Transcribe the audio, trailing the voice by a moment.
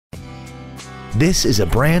This is a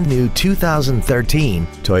brand new 2013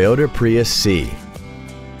 Toyota Prius C.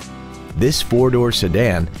 This four-door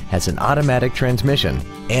sedan has an automatic transmission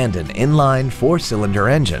and an inline four-cylinder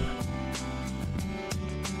engine.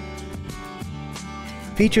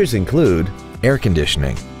 Features include air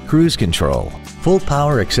conditioning, cruise control, full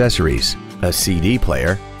power accessories, a CD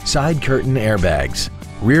player, side curtain airbags,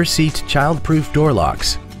 rear seat child-proof door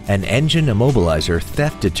locks, an engine immobilizer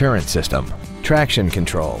theft deterrent system, traction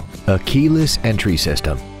control, a keyless entry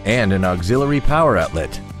system, and an auxiliary power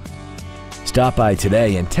outlet. Stop by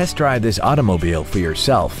today and test drive this automobile for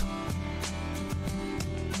yourself.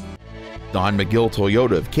 Don McGill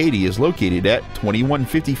Toyota of Katy is located at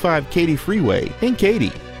 2155 Katy Freeway in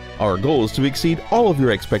Katy. Our goal is to exceed all of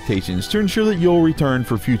your expectations to ensure that you'll return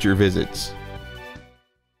for future visits.